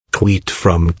tweet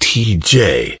from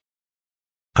TJ.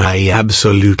 I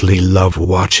absolutely love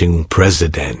watching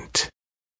President